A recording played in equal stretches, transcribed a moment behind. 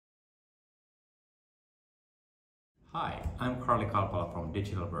Hi, I'm Karli Kalpala from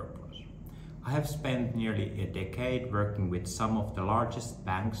Digital Workforce. I have spent nearly a decade working with some of the largest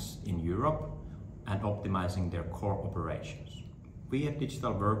banks in Europe and optimizing their core operations. We at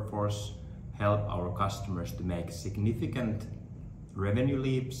Digital Workforce help our customers to make significant revenue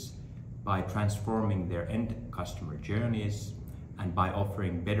leaps by transforming their end customer journeys and by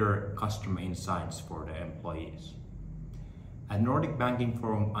offering better customer insights for their employees. At Nordic Banking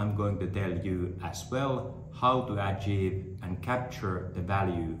Forum, I'm going to tell you as well how to achieve and capture the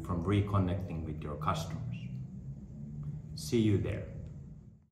value from reconnecting with your customers. See you there.